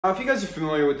Now, if you guys are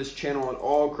familiar with this channel at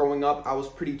all, growing up, I was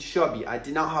pretty chubby. I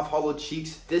did not have hollow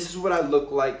cheeks. This is what I look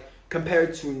like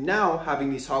compared to now having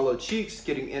these hollow cheeks,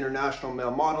 getting international male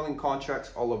modeling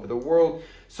contracts all over the world.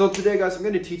 So today, guys, I'm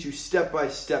going to teach you step by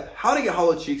step how to get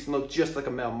hollow cheeks and look just like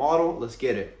a male model. Let's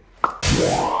get it.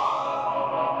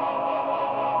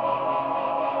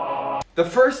 The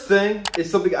first thing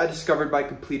is something I discovered by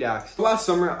complete accident. Last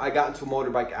summer, I got into a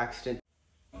motorbike accident.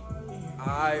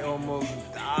 I almost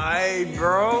died,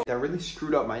 bro. That really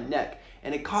screwed up my neck,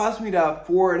 and it caused me to have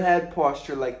forward head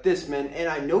posture like this, man. And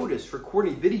I noticed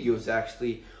recording videos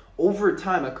actually over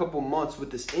time, a couple months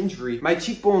with this injury, my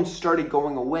cheekbones started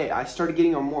going away. I started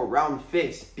getting a more round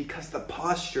face because of the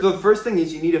posture. So the first thing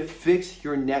is you need to fix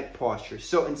your neck posture.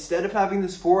 So instead of having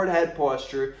this forward head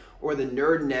posture or the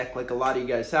nerd neck like a lot of you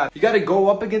guys have, you got to go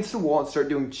up against the wall and start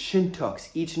doing chin tucks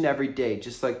each and every day,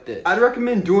 just like this. I'd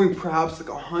recommend doing perhaps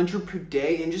like 100 per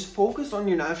day and just focus on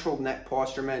your natural neck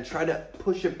posture, man. Try to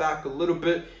push it back a little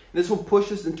bit. This will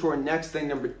push us into our next thing,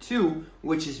 number 2,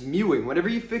 which is mewing. Whenever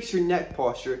you fix your neck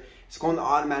posture, it's going to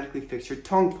automatically fix your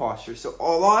tongue posture. So a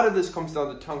lot of this comes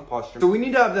down to tongue posture. So we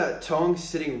need to have that tongue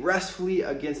sitting restfully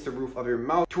against the roof of your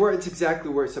mouth to where it's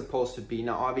exactly where it's supposed to be.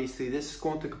 Now, obviously, this is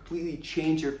going to completely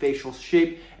change your facial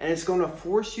shape, and it's going to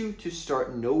force you to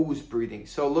start nose breathing.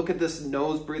 So look at this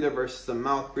nose breather versus the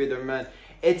mouth breather, man.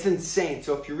 It's insane.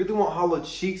 So if you really want hollow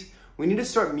cheeks, we need to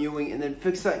start mewing and then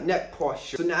fix that neck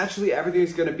posture. So naturally, everything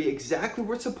is going to be exactly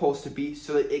where it's supposed to be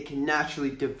so that it can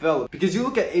naturally develop. Because you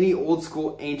look at any old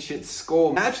school ancient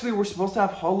skull, naturally we're supposed to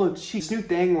have hollow cheeks. This new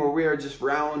thing where we are just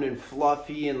round and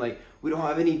fluffy and like we don't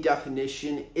have any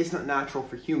definition, it's not natural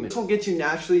for humans. This will get you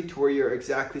naturally to where you're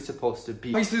exactly supposed to be.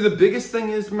 Obviously, the biggest thing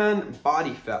is, man,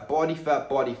 body fat, body fat,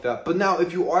 body fat. But now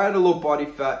if you are at a low body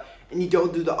fat and you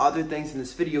don't do the other things in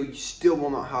this video, you still will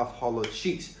not have hollow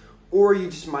cheeks. Or you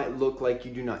just might look like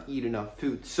you do not eat enough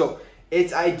food. So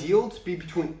it's ideal to be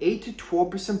between 8 to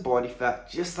 12% body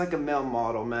fat, just like a male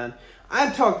model, man.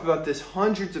 I've talked about this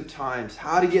hundreds of times,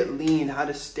 how to get lean, how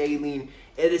to stay lean.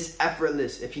 It is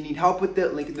effortless. If you need help with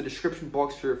it, link in the description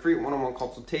box for a free one-on-one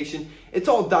consultation. It's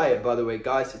all diet, by the way,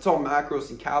 guys. It's all macros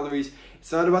and calories.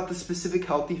 It's not about the specific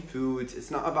healthy foods.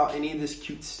 It's not about any of this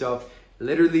cute stuff.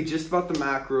 Literally just about the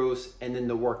macros and then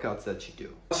the workouts that you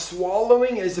do.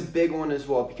 Swallowing is a big one as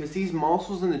well, because these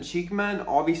muscles in the cheek, man,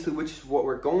 obviously, which is what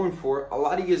we're going for, a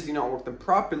lot of you guys do not work them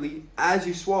properly as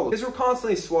you swallow. Because we're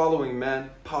constantly swallowing,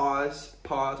 man. Pause,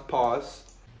 pause, pause.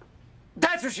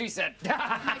 That's what she said.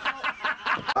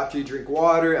 After you drink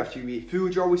water, after you eat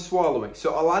food, you're always swallowing.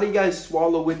 So a lot of you guys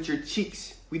swallow with your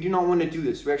cheeks. We do not want to do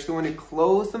this. We actually want to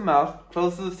close the mouth,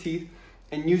 close the teeth,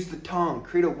 and use the tongue.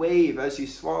 Create a wave as you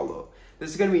swallow. This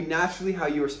is going to be naturally how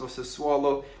you are supposed to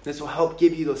swallow. This will help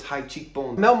give you those high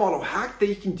cheekbones. Male model hack that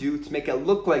you can do to make it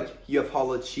look like you have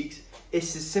hollow cheeks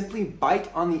is to simply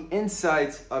bite on the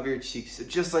insides of your cheeks. So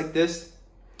just like this,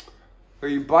 or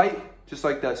you bite just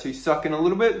like that. So you suck in a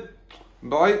little bit,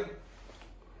 bite.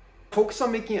 Focus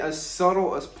on making it as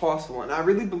subtle as possible. And I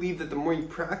really believe that the more you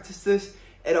practice this,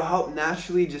 it'll help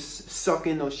naturally just suck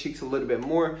in those cheeks a little bit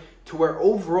more, to where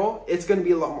overall it's going to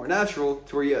be a lot more natural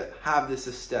to where you have this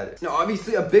aesthetic. Now,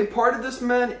 obviously, a big part of this,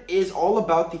 man, is all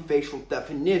about the facial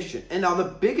definition. And now the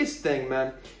biggest thing,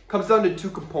 man, comes down to 2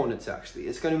 components, actually.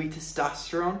 It's going to be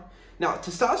testosterone. Now,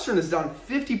 testosterone is down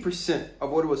 50%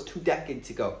 of what it was 2 decades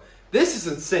ago. This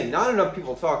is insane. Not enough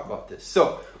people talk about this.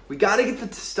 So we got to get the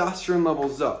testosterone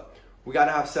levels up. We got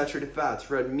to have saturated fats,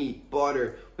 red meat,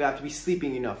 butter. We have to be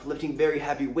sleeping enough, lifting very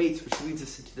heavy weights, which leads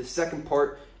us into the second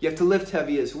part. You have to lift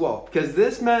heavy as well. Because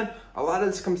this, man, a lot of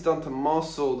this comes down to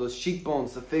muscle, those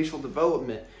cheekbones, the facial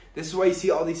development. This is why you see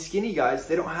all these skinny guys,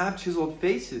 they don't have chiseled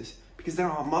faces because they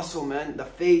don't have muscle, man. The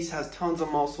face has tons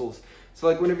of muscles. So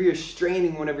like whenever you're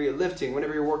straining, whenever you're lifting,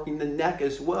 whenever you're working the neck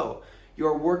as well,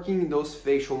 you're working those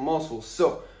facial muscles.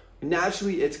 So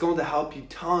naturally, it's going to help you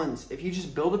tons. If you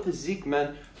just build a physique,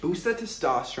 man, boost that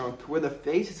testosterone to where the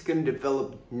face is going to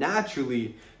develop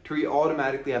naturally to where you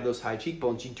automatically have those high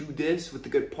cheekbones. You do this with the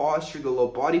good posture, the low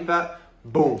body fat,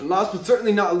 boom. And last but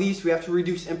certainly not least, we have to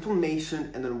reduce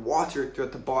inflammation and then water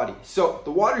throughout the body. So the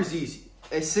water is easy.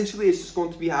 Essentially, it's just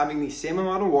going to be having the same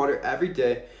amount of water every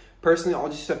day. Personally, I'll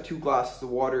just have 2 glasses of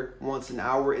water once an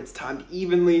hour. It's timed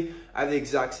evenly. I have the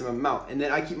exact same amount. And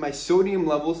then I keep my sodium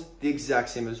levels the exact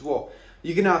same as well.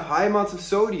 You can have high amounts of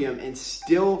sodium and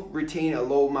still retain a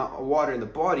low amount of water in the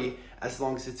body as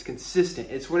long as it's consistent.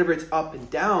 It's whenever it's up and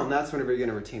down, that's whenever you're going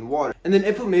to retain water. And then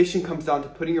inflammation comes down to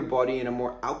putting your body in a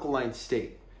more alkaline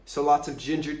state. So lots of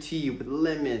ginger tea with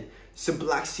lemon, some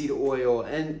black seed oil.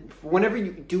 And whenever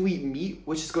you do eat meat,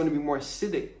 which is going to be more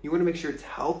acidic, you want to make sure it's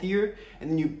healthier,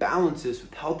 and then you balance this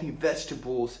with healthy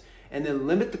vegetables and then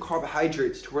limit the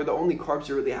carbohydrates to where the only carbs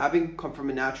you're really having come from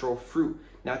a natural fruit,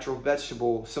 natural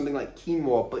vegetable, something like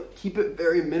quinoa, but keep it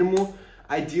very minimal.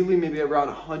 Ideally, maybe around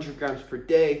 100 grams per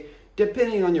day,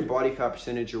 depending on your body fat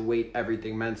percentage, your weight,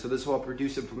 everything, man. So this will help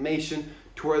reduce inflammation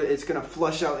to where it's gonna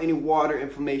flush out any water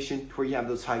inflammation to where you have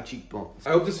those high cheekbones.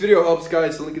 I hope this video helps,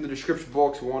 guys. The link in the description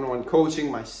box, one-on-one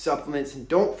coaching, my supplements, and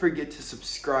don't forget to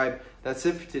subscribe. That's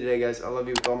it for today, guys. I love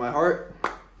you with all my heart.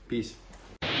 Peace.